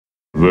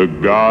The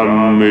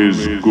gun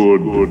is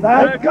good.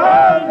 The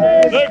gun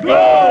is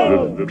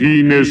good. The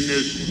penis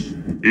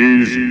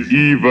is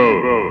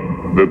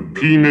evil. The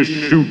penis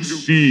shoots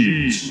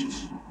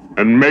seeds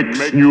and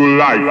makes new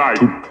life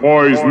to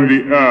poison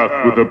the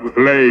earth with a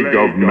plague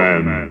of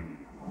men,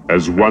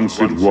 as once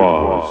it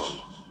was.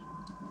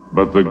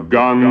 But the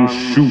gun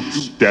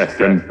shoots death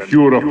and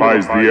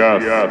purifies the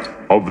earth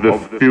of the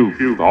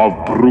filth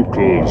of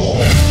brutals.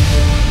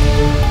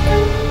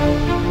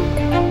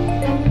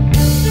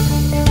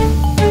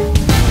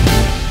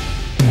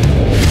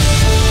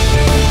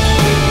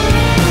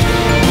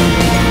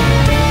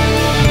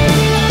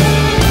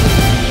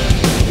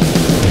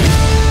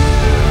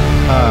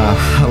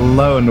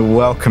 Hello and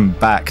welcome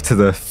back to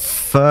the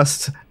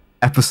first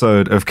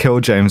episode of Kill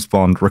James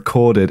Bond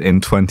recorded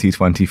in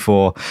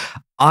 2024.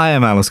 I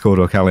am Alice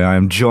Caldwell-Kelly. I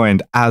am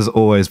joined, as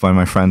always, by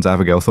my friends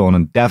Abigail, Thorn,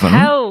 and Devon.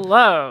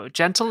 Hello,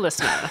 gentle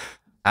listener.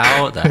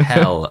 How the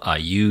hell are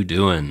you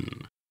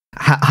doing?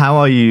 How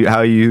are you? How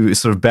are you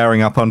sort of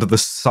bearing up under the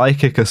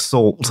psychic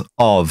assault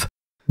of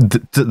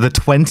the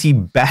 20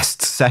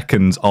 best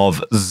seconds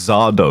of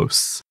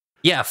Zardoz?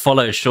 Yeah,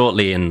 followed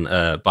shortly in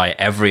by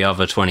every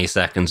other 20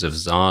 seconds of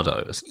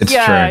Zardoz. It's true.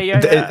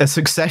 Yeah. A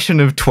succession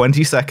of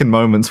 20-second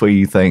moments where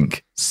you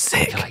think,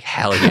 sick. You're like,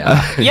 hell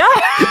yeah. Yeah.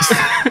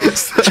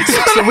 Let's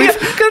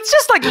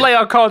just like lay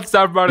our cards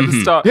down right at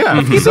the start.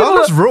 Yeah,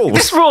 Zardoz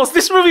rules.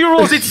 This movie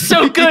rules. It's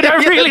so good. I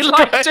really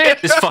liked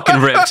it. This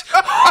fucking ripped.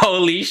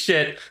 Holy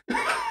shit.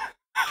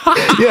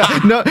 Yeah,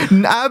 no,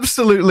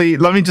 absolutely.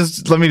 Let me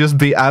just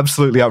be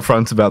absolutely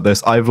upfront about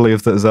this. I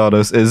believe that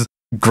Zardoz is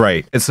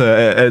great.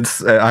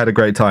 I had a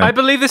great time. I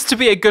believe this to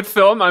be a good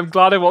film. I'm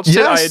glad I watched it.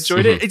 I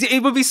enjoyed it.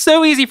 It would be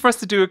so easy for us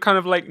to do a kind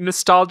of like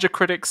nostalgia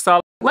critic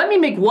style. Let me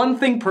make one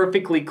thing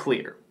perfectly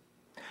clear.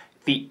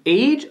 The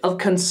age of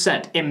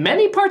consent in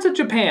many parts of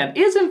Japan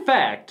is in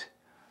fact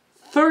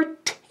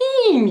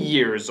 13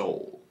 years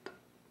old.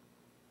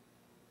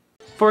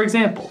 For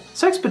example,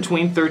 sex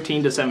between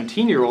 13 to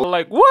 17-year-olds.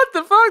 Like, what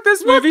the fuck?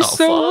 This movie's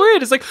so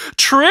weird. It's like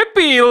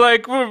trippy.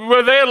 Like,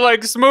 were they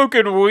like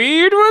smoking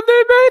weed when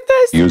they made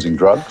this? Using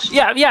drugs?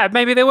 Yeah,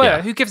 maybe they were.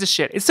 Yeah. Who gives a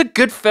shit? It's a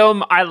good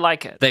film. I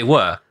like it. They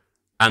were.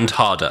 And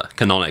harder,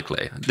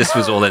 canonically. This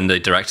was all in the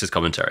director's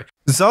commentary.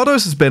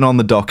 Zardoz has been on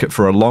the docket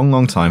for a long,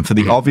 long time for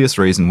the obvious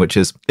reason, which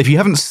is, if you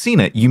haven't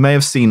seen it, you may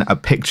have seen a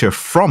picture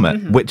from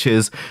it, which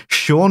is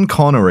Sean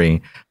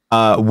Connery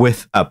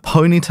with a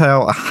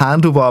ponytail, a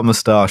handlebar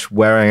mustache,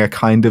 wearing a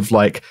kind of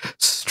like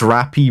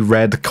strappy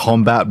red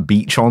combat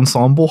beach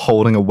ensemble,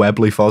 holding a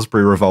Webley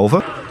Fosbury revolver.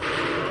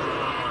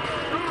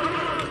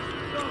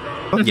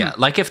 Yeah,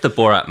 like if the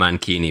Borat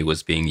Mankini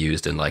was being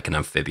used in like an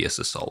amphibious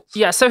assault.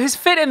 Yeah, so his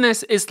fit in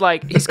this is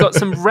like, he's got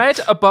some red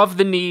above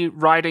the knee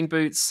riding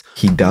boots.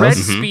 He does. Red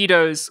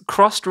Speedos,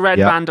 crossed red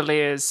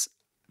bandoliers,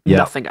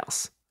 nothing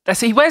else.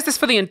 So he wears this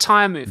for the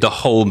entire movie. The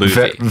whole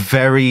movie.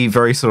 Very,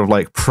 very sort of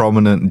like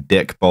prominent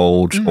dick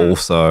bulge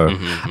also.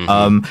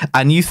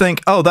 And you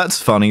think, oh,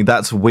 that's funny,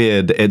 that's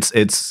weird.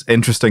 It's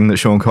interesting that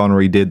Sean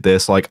Connery did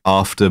this like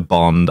after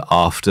Bond,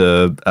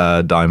 after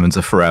Diamonds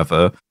Are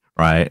Forever,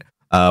 right?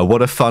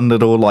 What a fun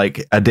little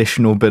like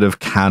additional bit of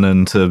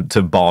canon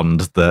to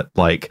Bond that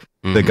like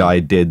the guy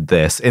did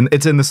this. And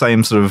it's in the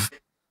same sort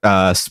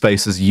of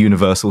space as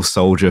Universal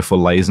Soldier for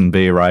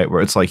Lazenby, right?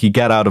 Where it's like you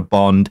get out of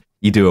Bond,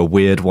 you do a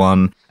weird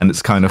one, and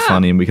it's kind of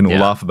funny, and we can all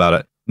laugh about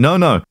it.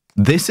 No,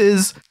 this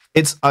is,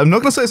 I'm not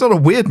going to say it's not a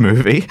weird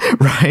movie,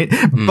 right?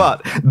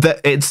 But that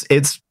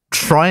it's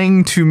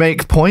trying to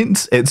make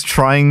points. It's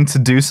trying to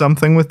do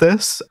something with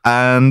this,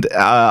 and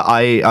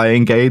I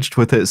engaged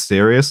with it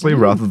seriously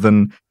rather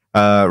than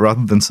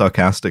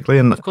sarcastically,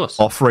 and of course,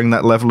 offering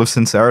that level of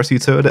sincerity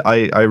to it.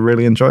 I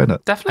really enjoyed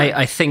it. Definitely.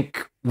 I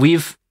think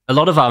a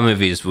lot of our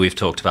movies we've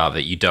talked about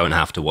that you don't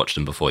have to watch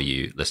them before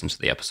you listen to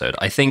the episode.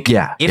 I think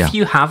if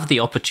you have the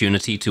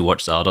opportunity to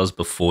watch Zardoz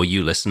before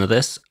you listen to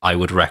this, I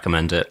would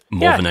recommend it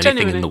more than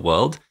anything in the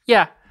world.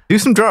 Yeah. Do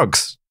some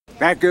drugs.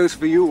 That goes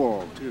for you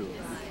all, too.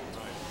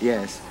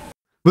 Yes.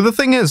 Well, the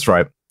thing is,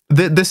 right,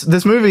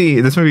 this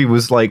movie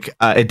was like,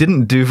 it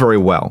didn't do very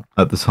well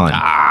at the time.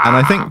 And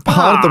I think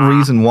part of the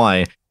reason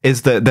why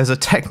is that there's a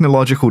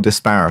technological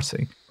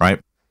disparity, right?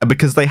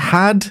 Because they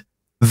had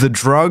the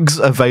drugs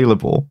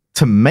available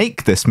to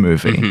make this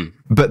movie,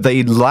 but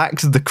they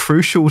lacked the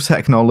crucial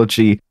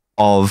technology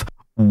of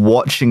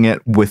watching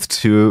it with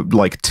two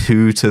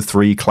to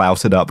three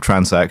clouted up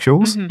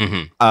transsexuals,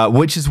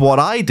 which is what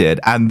I did.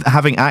 And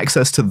having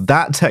access to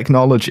that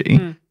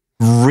technology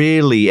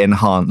really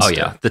enhanced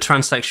it. The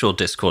transsexual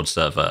Discord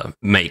server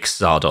makes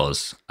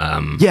Zardoz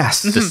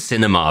the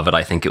cinema that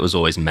I think it was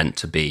always meant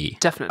to be.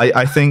 Definitely.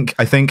 I think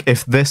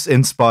if this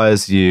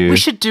inspires you, we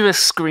should do a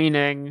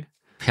screening.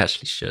 We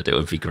actually should. It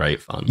would be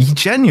great fun.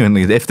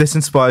 Genuinely, if this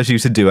inspires you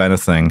to do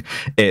anything,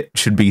 it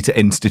should be to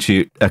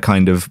institute a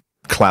kind of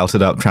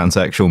clouted up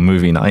transsexual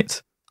movie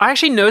night. I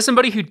actually know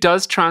somebody who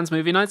does trans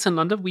movie nights in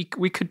London. We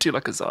could do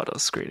like a Zardoz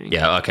screening.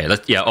 Yeah, okay.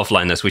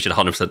 Offline this. We should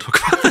 100% talk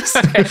about this.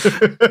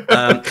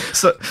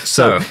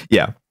 So,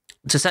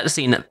 To set the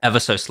scene ever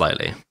so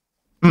slightly,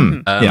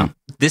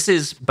 This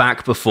is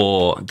back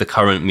before the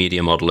current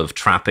media model of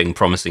trapping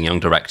promising young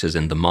directors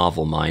in the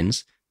Marvel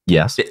mines.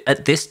 Yes.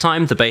 At this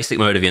time, the basic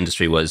mode of the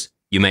industry was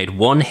you made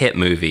one hit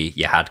movie,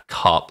 you had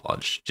carte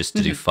blanche just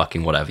to do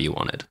fucking whatever you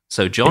wanted.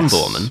 So John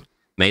Boorman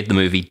made the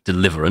movie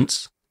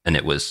Deliverance, and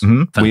it was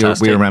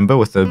fantastic. We remember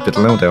with the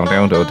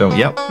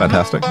yep,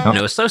 fantastic. Yep. And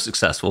it was so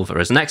successful for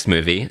his next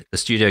movie, the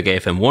studio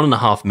gave him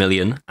 $1.5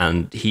 million,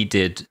 and he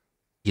did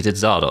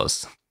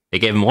Zardoz. They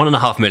gave him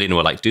 $1.5 million and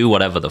were like, do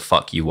whatever the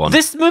fuck you want.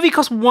 This movie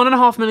cost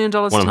 $1.5 million.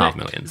 $1.5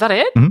 million. Is that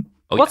it? Mm-hmm.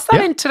 Oh, what's that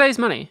in today's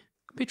money?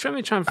 Let me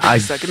try and figure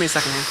this out. Give me a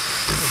second here.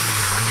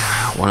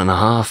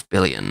 $1.5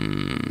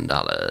 billion.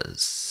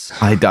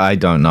 I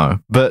don't know,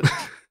 but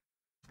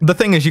the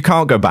thing is, you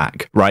can't go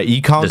back, right?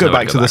 You can't go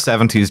back to the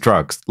 70s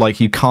drugs.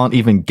 Like, you can't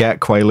even get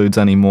Quaaludes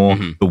anymore.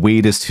 The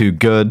weed is too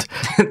good.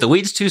 The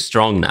weed's too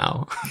strong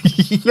now.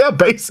 Yeah,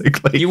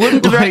 basically. You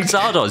wouldn't direct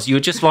Zardoz. You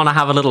would just want to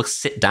have a little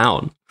sit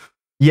down.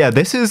 Yeah,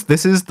 this is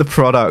the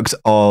product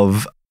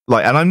of,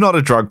 like, and I'm not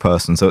a drug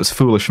person, so it's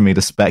foolish for me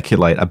to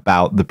speculate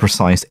about the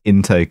precise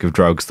intake of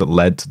drugs that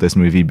led to this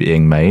movie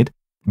being made.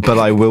 But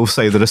I will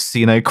say that a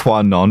sine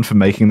qua non for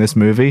making this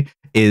movie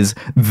is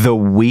the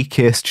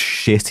weakest,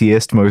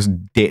 shittiest, most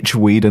ditch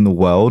weed in the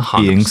world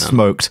 100%. being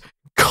smoked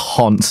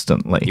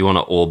constantly. You want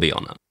to all be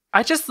on it.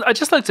 I just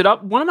looked it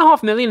up.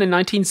 $1.5 million in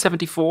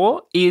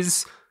 1974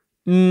 is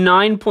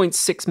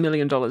 $9.6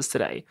 million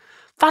today.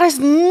 That is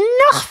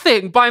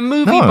nothing by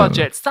movie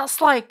budgets.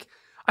 That's like,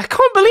 I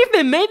can't believe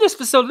they made this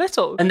for so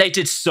little. And they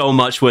did so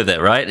much with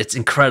it, right? It's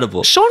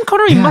incredible. Sean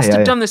Connery must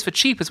have done this for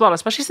cheap as well,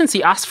 especially since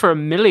he asked for $1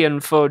 million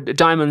for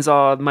Diamonds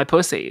Are My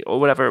Pussy, or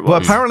whatever it was. Well,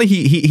 apparently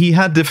he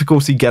had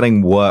difficulty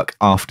getting work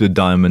after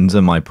Diamonds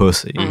Are My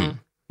Pussy.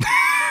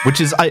 Which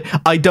is,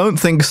 I don't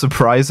think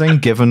surprising,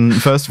 given,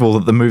 first of all,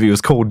 that the movie was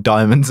called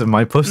Diamonds in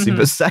My Pussy,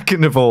 but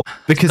second of all,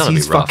 because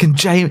he's fucking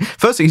James...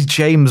 Firstly, he's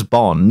James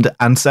Bond,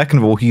 and second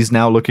of all, he's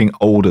now looking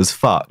old as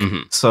fuck.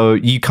 So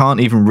you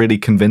can't even really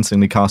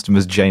convincingly cast him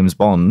as James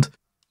Bond.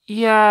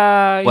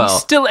 Yeah,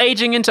 he's still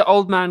aging into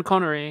old man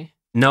Connery.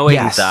 Knowing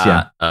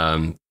that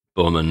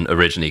Boorman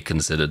originally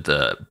considered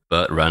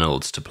Burt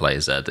Reynolds to play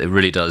Zed, it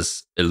really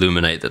does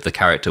illuminate that the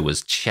character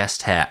was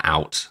chest hair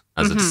out.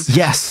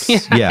 Yes.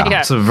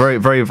 Yeah. So very,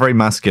 very, very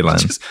masculine.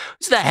 It's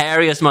the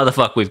hairiest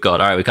motherfucker we've got.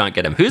 All right, we can't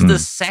get him. Who's the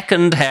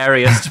second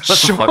hairiest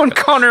motherfucker? Sean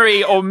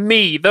Connery or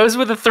me. Those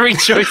were the three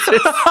choices.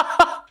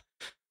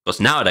 Because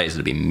nowadays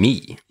it'd be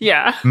me.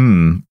 Yeah.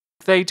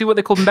 They do what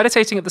they call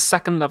meditating at the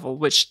second level,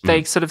 which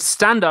they sort of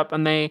stand up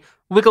and they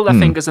wiggle their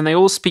fingers and they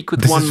all speak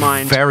with one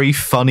mind. This is very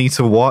funny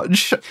to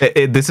watch.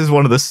 This is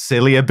one of the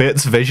sillier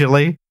bits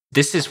visually.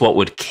 This is what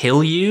would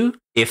kill you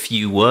if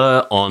you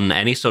were on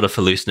any sort of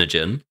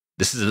hallucinogen.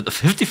 This is at the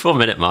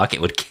 54-minute mark.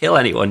 It would kill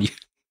anyone.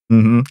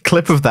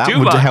 Clip of that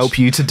would help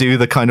you to do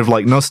the kind of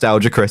like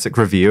nostalgia critic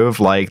review of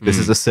like, this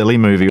is a silly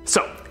movie.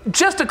 So,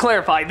 just to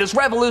clarify, this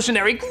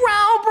revolutionary,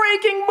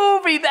 groundbreaking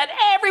movie that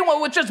everyone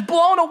was just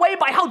blown away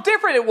by how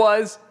different it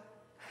was,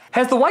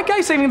 has the white guy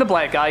saving the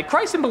black guy,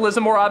 Christ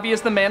symbolism more obvious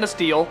than Man of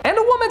Steel, and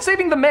a woman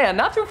saving the man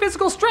not through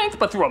physical strength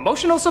but through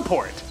emotional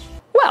support.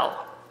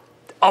 Well,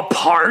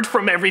 apart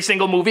from every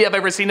single movie I've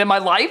ever seen in my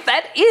life,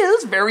 that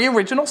is very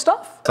original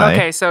stuff.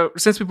 Okay, so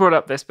since we brought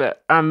up this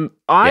bit,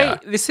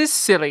 this is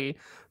silly,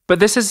 but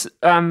this is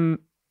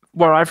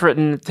where I've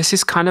written, this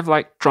is kind of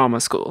like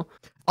drama school.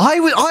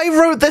 I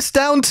wrote this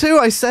down too.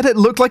 I said it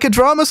looked like a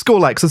drama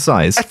school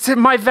exercise. It's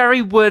my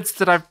very words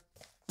that I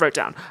wrote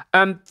down.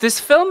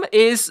 This film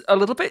is a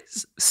little bit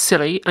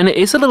silly, and it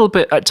is a little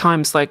bit at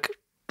times like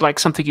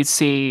something you'd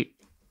see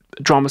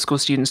drama school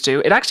students do.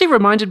 It actually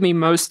reminded me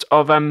most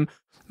of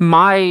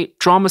my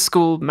drama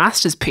school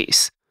master's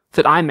piece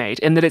that I made,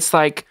 in that it's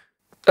like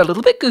a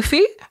little bit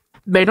goofy,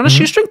 made on a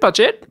shoestring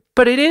budget,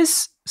 but it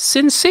is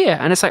sincere.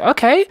 And it's like,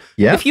 okay,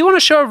 if you want to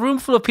show a room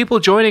full of people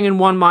joining in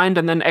one mind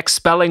and then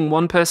expelling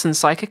one person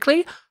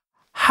psychically,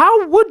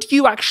 how would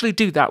you actually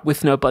do that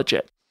with no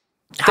budget?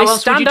 How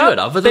else would you do it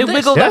other than they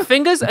wiggle their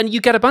fingers, and you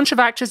get a bunch of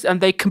actors,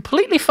 and they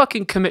completely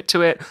fucking commit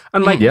to it.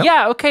 And like,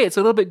 okay, it's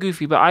a little bit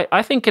goofy, but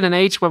I think in an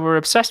age where we're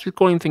obsessed with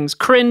calling things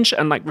cringe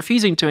and like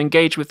refusing to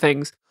engage with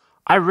things,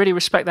 I really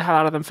respect the hell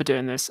out of them for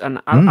doing this.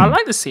 And I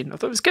like this scene. I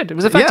thought it was good. It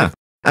was effective. Yeah.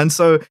 And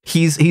so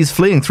he's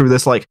fleeing through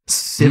this like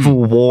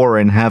civil war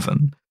in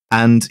heaven,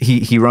 and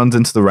he runs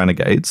into the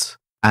renegades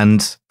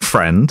and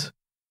Friend.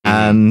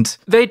 And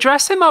they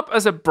dress him up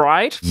as a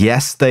bride.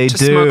 Yes, they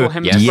do. Smuggle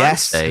him to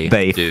yes,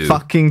 they do.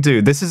 Fucking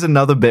do. This is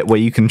another bit where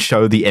you can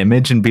show the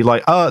image and be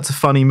like, oh, it's a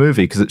funny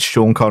movie because it's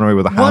Sean Connery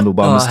with a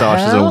handlebar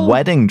mustache as a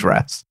wedding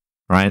dress,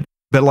 right?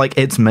 But like,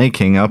 it's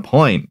making a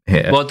point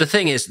here. Well, the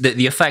thing is that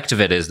the effect of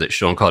it is that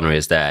Sean Connery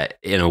is there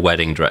in a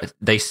wedding dress.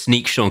 They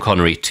sneak Sean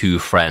Connery to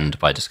Friend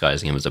by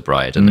disguising him as a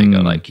bride, and they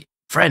go like,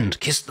 Friend,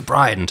 kiss the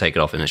bride, and take it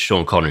off, and it's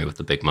Sean Connery with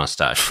the big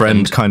mustache.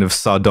 Friend kind of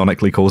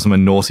sardonically calls him a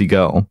naughty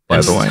girl,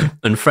 by the way.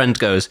 And Friend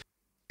goes,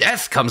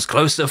 death comes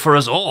closer for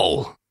us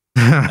all.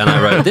 And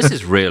I wrote, this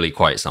is really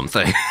quite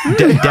something.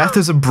 Death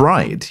is a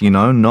bride, you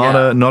know, not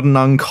an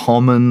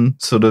uncommon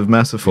sort of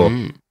metaphor.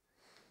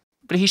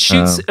 But he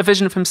shoots a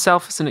vision of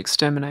himself as an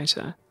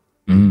exterminator.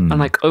 and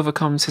like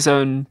overcomes his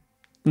own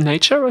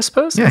nature, I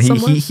suppose. Yeah,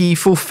 he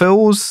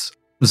fulfills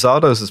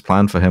Zardoz's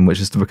plan for him, which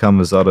is to become,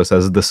 as Zardoz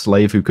says, the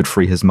slave who could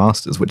free his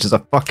masters, which is a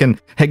fucking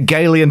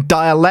Hegelian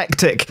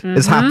dialectic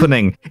is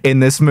happening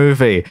in this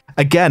movie.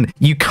 Again,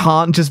 you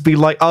can't just be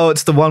like, oh,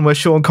 it's the one where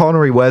Sean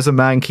Connery wears a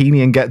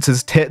mankini and gets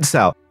his tits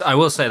out. I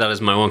will say that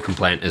is my one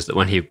complaint, is that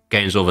when he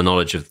gains all the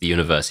knowledge of the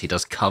universe, he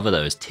does cover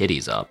those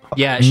titties up.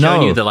 Yeah, it's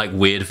showing you the like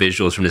weird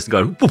visuals from this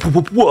going,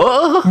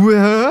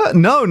 what?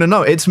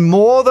 No, it's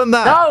more than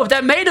that. No,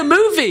 that made a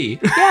movie.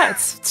 Yeah,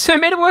 so it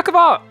made a work of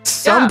art.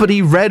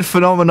 Somebody read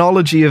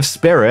Phenomenology of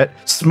Spirit,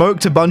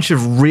 smoked a bunch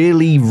of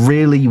really,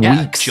 really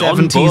weak John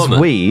 70s Borman.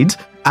 weed,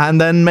 and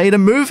then made a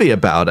movie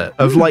about it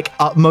of like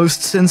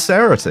utmost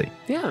sincerity.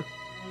 Yeah.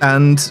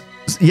 And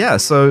yeah,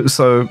 so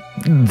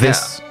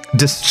this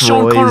destroys...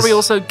 Sean Connery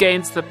also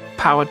gains the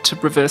power to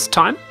reverse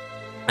time.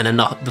 And then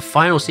the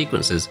final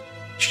sequence is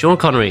Sean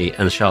Connery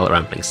and Charlotte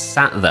Rampling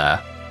sat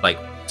there, like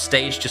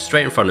stage just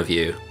straight in front of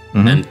you,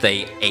 and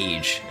they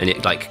age, and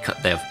it like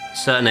they have a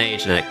certain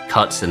age, and it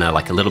cuts, and they're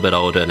like a little bit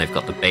older, and they've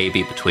got the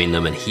baby between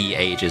them, and he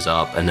ages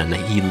up, and then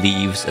he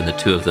leaves, and the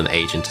two of them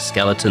age into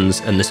skeletons,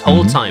 and this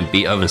whole time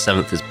Beethoven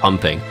 7th is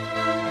pumping.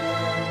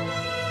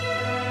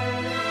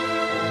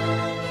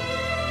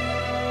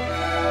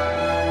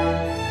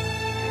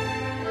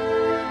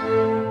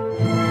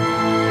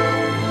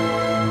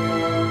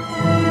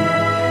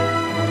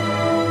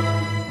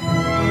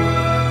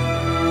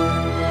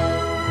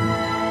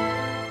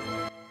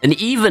 And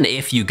even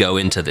if you go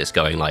into this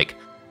going like,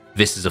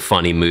 this is a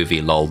funny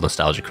movie, lol,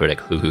 nostalgia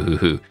critic, hoo hoo hoo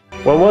hoo.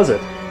 What was it?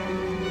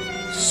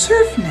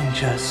 Surf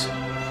ninjas.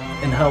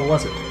 And how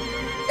was it?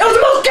 It was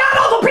the most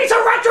god-awful piece of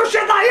retro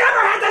shit that I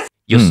ever had to.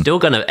 You're still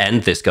going to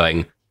end this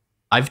going,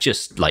 I've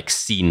just like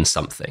seen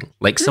something.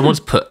 Like someone's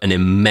put an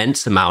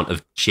immense amount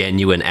of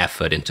genuine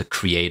effort into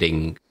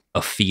creating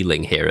a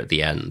feeling here at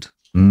the end.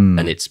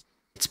 And it's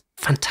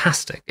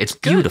fantastic. It's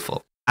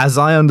beautiful. As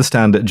I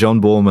understand it,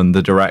 John Borman,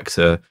 the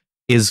director,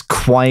 is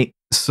quite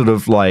sort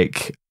of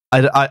like,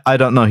 I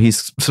don't know,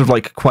 he's sort of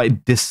like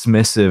quite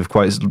dismissive,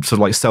 quite sort of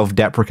like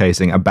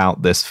self-deprecating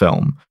about this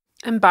film.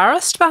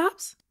 Embarrassed,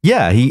 perhaps?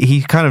 Yeah,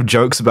 he kind of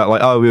jokes about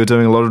like, oh, we were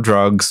doing a lot of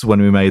drugs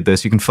when we made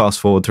this. You can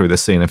fast forward through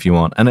this scene if you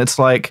want. And it's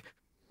like,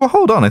 well,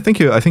 hold on. I think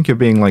you're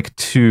being like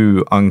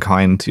too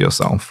unkind to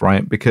yourself,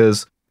 right?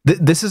 Because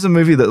this is a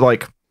movie that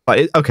like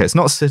okay, it's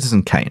not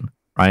Citizen Kane,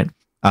 right?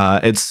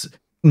 It's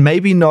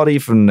maybe not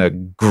even a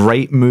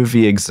great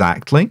movie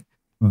exactly,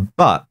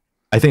 but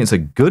I think it's a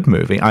good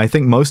movie. I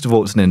think most of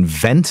all, it's an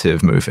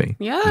inventive movie.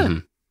 Yeah.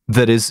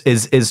 That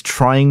is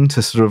trying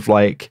to sort of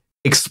like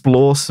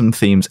explore some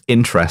themes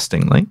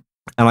interestingly.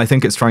 And I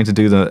think it's trying to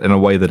do that in a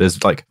way that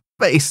is like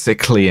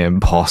basically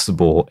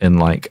impossible in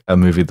like a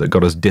movie that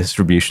got us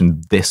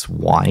distribution this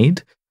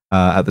wide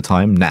at the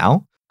time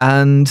now.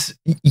 And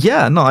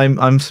yeah, no,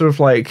 I'm sort of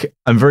like,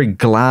 I'm very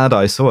glad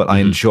I saw it. I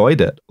enjoyed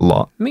it a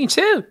lot. Me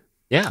too.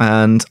 Yeah.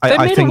 And they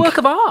I made think a work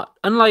of art.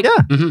 And like,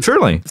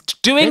 truly.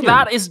 Doing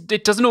that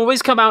it doesn't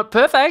always come out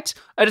perfect.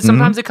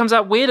 Sometimes it comes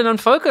out weird and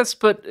unfocused,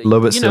 but a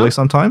little bit silly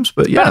sometimes,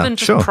 but yeah, better than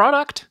just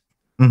product.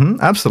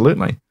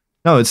 Absolutely.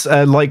 No, it's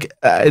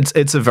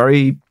it's a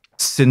very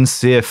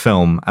sincere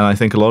film, and I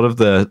think a lot of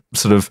the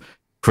sort of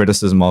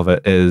criticism of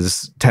it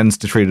tends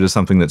to treat it as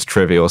something that's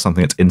trivial or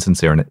something that's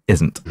insincere, and it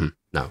isn't.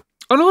 No.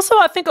 And also,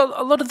 I think a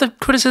lot of the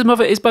criticism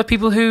of it is by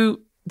people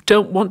who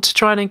don't want to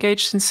try and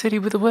engage sincerely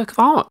with a work of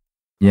art.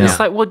 Yeah.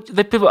 It's like, well,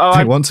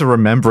 they want to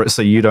remember it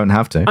so you don't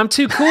have to. I'm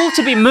too cool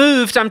to be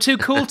moved. I'm too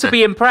cool to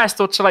be impressed,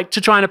 or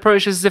to try and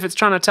approach it as if it's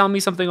trying to tell me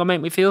something or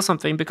make me feel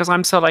something because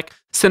I'm so like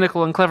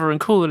cynical and clever and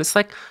cool. And it's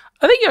like,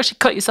 I think you actually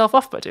cut yourself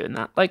off by doing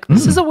that. Like,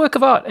 this is a work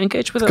of art.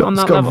 Engage with it on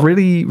that level. It's got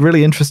really,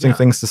 really interesting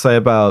things to say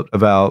about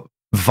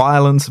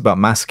violence, about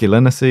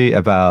masculinity,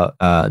 about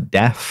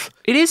death.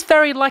 It is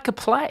very like a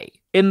play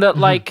in that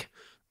like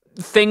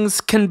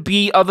things can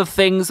be other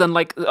things, and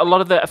like a lot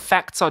of the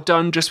effects are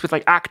done just with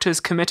like actors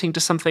committing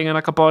to something in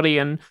like a body.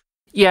 And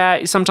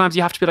yeah, sometimes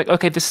you have to be like,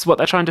 okay, this is what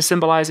they're trying to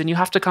symbolize, and you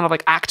have to kind of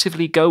like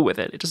actively go with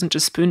it. It doesn't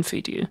just spoon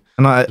feed you.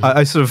 And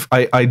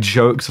I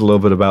joked a little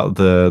bit about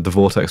the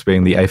vortex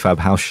being the AFAB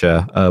house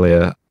share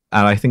earlier,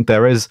 and I think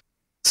there is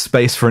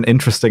space for an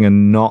interesting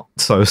and not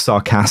so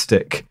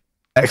sarcastic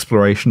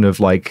exploration of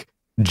like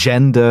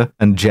gender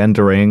and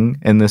gendering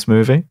in this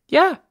movie.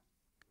 Yeah,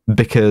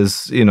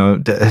 because you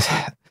know,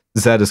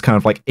 Zed is kind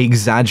of like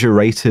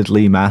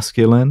exaggeratedly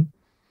masculine.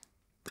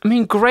 I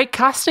mean, great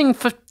casting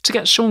to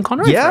get Sean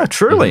Connery. Yeah,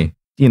 truly.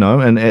 You know,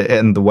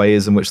 and the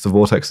ways in which the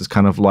vortex is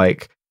kind of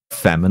like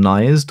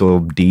feminized or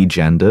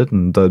degendered,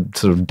 and the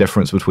sort of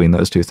difference between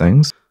those two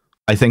things.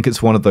 I think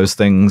it's one of those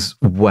things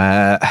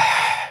where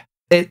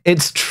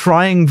it's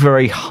trying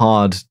very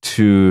hard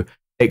to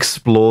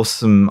explore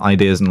some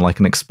ideas in like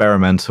an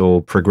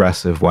experimental,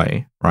 progressive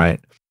way, right?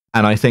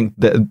 And I think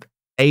that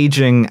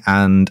aging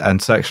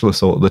and sexual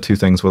assault are the two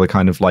things where they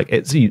kind of like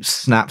it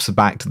snaps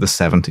back to the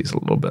 70s a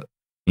little bit,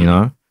 you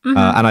know?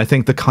 And I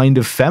think the kind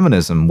of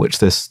feminism which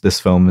this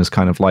film is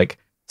kind of like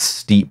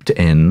steeped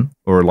in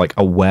or like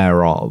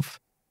aware of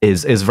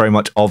is very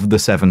much of the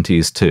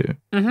 70s too.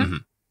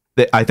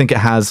 I think it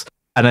has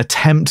an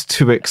attempt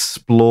to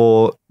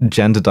explore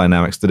gender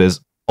dynamics that is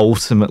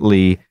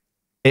ultimately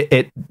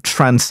it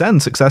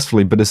transcends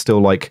successfully, but is still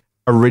like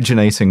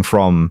originating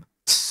from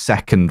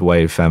second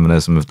wave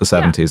feminism of the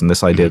 70s and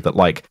this idea that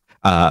like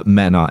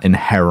men are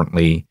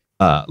inherently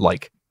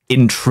like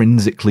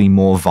intrinsically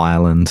more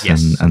violent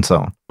and so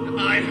on.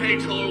 I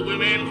hate all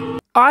women.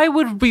 I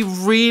would be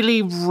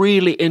really,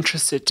 really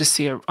interested to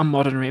see a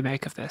modern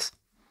remake of this.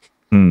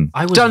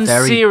 I was done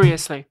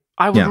seriously.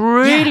 I would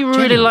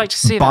really like to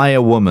see by that.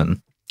 a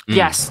woman.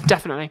 Yes,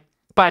 definitely.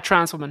 By a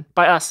trans woman.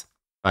 By us.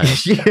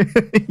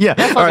 Yeah.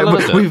 All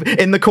right, we've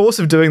in the course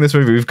of doing this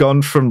movie, we've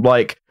gone from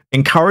like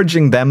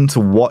encouraging them to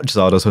watch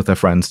Zardoz with their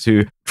friends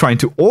to trying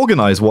to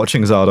organize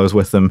watching Zardoz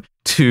with them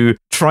to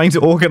trying to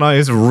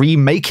organize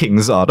remaking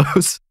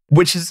Zardoz,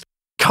 which is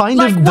kind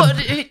Like, of what,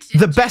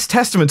 the best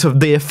testament to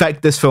the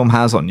effect this film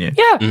has on you.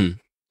 Yeah.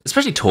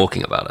 Especially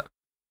talking about it.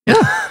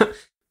 Yeah.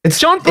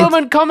 John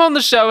Bowman, come on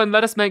the show and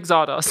let us make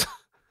Zardoz.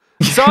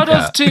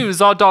 Zardoz 2,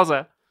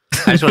 Zardozer.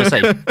 I just want to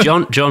say,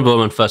 John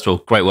Bowman, first of all,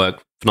 great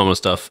work, phenomenal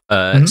stuff.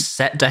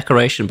 Set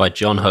decoration by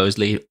John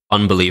Hosley,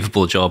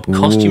 unbelievable job.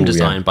 Costume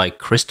design by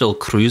Crystal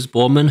Cruz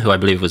Borman, who I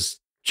believe was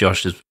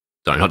Josh's.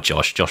 Sorry, not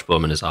Josh. Josh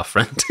Borman is our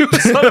friend who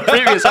was on the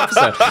previous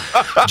episode.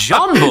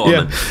 John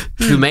Borman,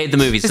 who made the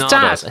movie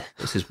Zardoz,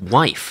 is his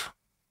wife.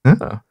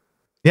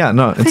 Yeah,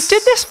 no. They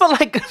did this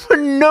for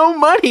no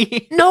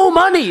money. No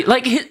money.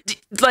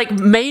 Like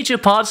major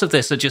parts of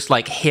this are just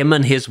like him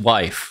and his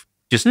wife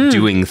just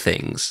doing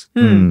things.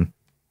 And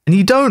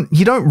you don't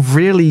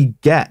really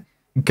get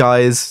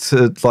guys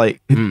to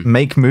like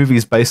make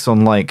movies based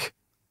on like,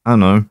 I don't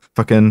know,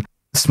 fucking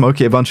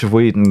smoking a bunch of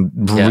weed and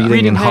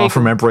reading and half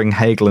remembering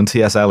Hegel and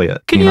T.S.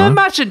 Eliot. Can you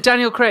imagine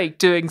Daniel Craig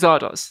doing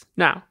Zardoz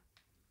now?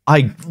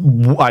 I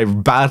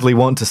badly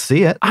want to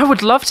see it. I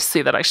would love to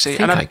see that actually.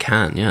 I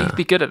can, yeah. He'd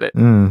be good at it.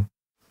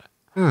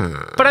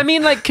 But I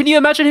mean, like, can you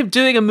imagine him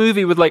doing a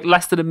movie with like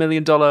less than $1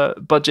 million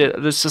budget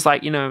that's just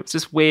like, it's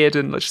just weird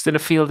and just in a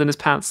field in his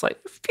pants? Like,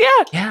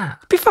 yeah,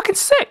 it'd be fucking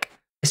sick.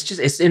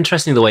 It's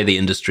interesting the way the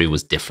industry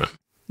was different.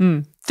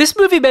 This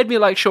movie made me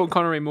like Sean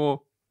Connery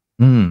more.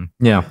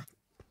 Yeah.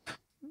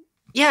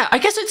 Yeah, I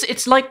guess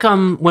it's like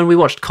when we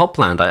watched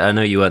Copland. I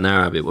know you weren't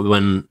there, Abby, but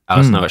when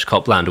Alice and I watched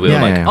Copland, we were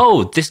like,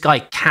 oh, this guy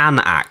can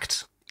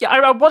act. Yeah,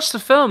 I watched the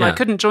film. I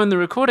couldn't join the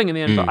recording in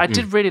the end, but I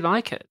did really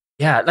like it.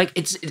 Yeah, like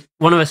it's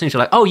one of those things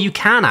you're like, oh, you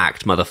can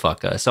act,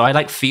 motherfucker. So I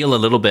like feel a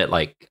little bit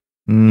like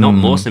not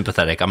more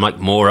sympathetic. I'm like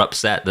more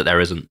upset that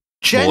there isn't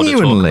more to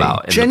talk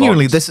about in the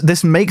Bonds.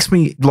 This makes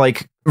me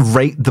like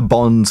rate the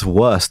Bonds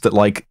worse. That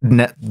like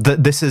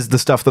this is the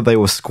stuff that they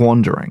were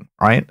squandering,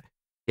 right?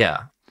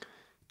 Yeah.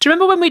 Do you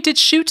remember when we did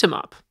Shoot 'Em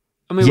Up?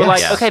 And we were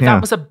like, okay, that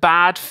was a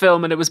bad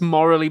film and it was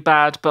morally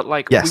bad, but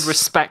like we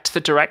respect the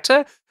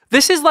director.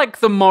 This is like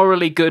the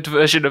morally good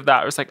version of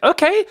that. It's like,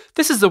 okay,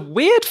 this is a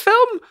weird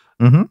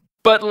film,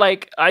 but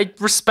like I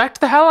respect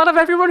the hell out of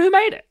everyone who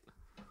made it.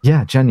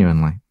 Yeah,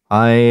 genuinely.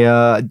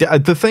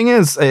 The thing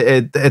is,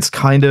 it's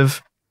kind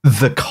of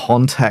the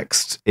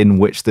context in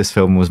which this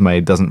film was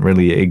made doesn't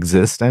really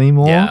exist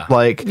anymore. Yeah.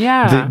 Like,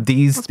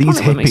 these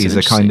hippies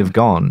are kind of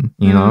gone,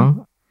 you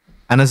know?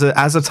 And as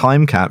a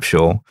time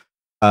capsule,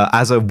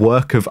 as a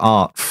work of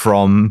art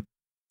from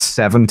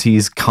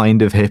 70s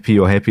kind of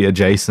hippie or hippie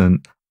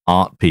adjacent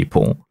art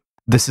people,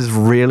 this is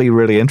really,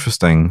 really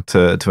interesting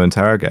to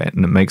interrogate.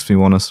 And it makes me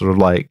want to sort of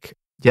like,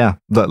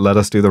 let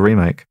us do the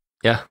remake.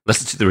 Yeah,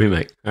 let's do the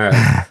remake. All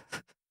right.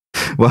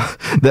 Well,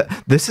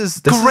 this is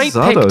great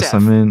Zardoz. pick, I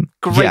mean,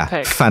 great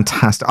pick.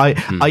 Fantastic.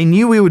 I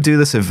knew we would do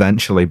this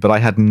eventually, but I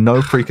had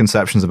no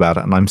preconceptions about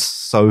it, and I'm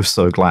so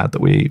glad that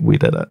we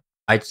did it.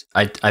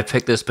 I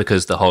picked this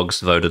because the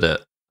Hogs voted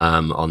it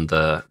on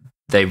the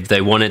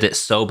they wanted it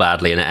so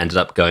badly, and it ended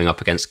up going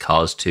up against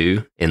Cars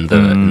 2 in the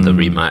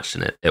rematch,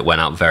 and it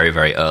went out very,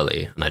 very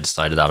early, and I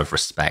decided out of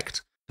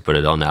respect to put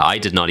it on there. I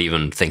did not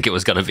even think it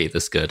was going to be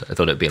this good. I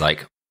thought it'd be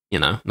like,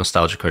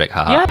 Nostalgia Critic,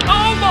 haha. Yeah.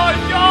 Oh my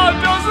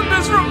god, doesn't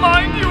this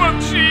remind you of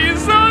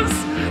Jesus?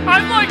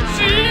 I'm like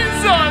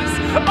Jesus!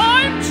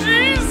 I'm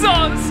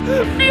Jesus!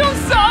 Feel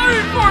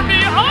sorry for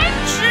me, I'm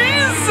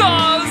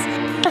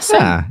Jesus!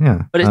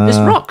 Yeah. But this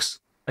rocks.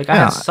 Like, I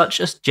had such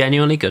a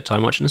genuinely good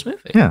time watching this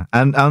movie. Yeah,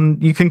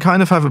 and you can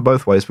kind of have it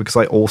both ways, because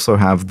I also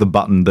have the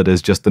button that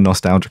is just the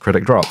Nostalgia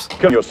Critic drops.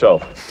 Kill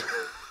yourself.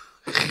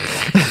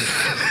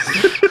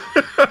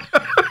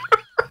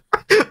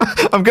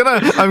 I'm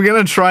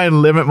gonna try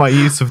and limit my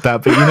use of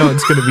that, but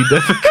it's gonna be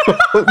difficult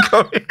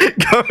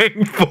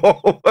going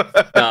forward.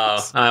 No,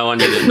 I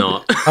want you to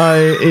not.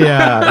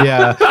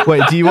 Yeah.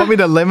 Wait, do you want me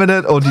to limit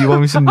it, or do you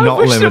want me to not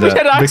limit it? We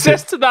had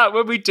access to that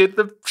when we did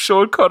the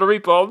Sean Connery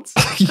Bonds.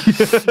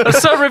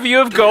 Some review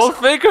of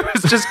Goldfinger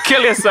was just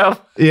kill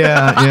yourself.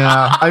 Yeah.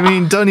 I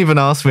mean, don't even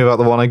ask me about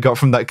the one I got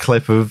from that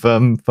clip of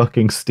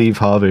fucking Steve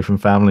Harvey from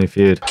Family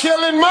Feud.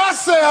 Killing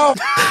myself.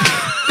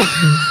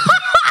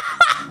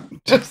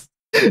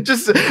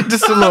 Just a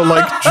little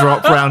like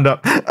drop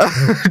roundup.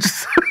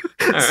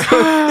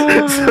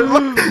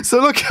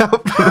 So look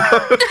out for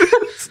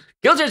those.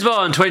 Kill James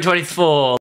Bond 2024.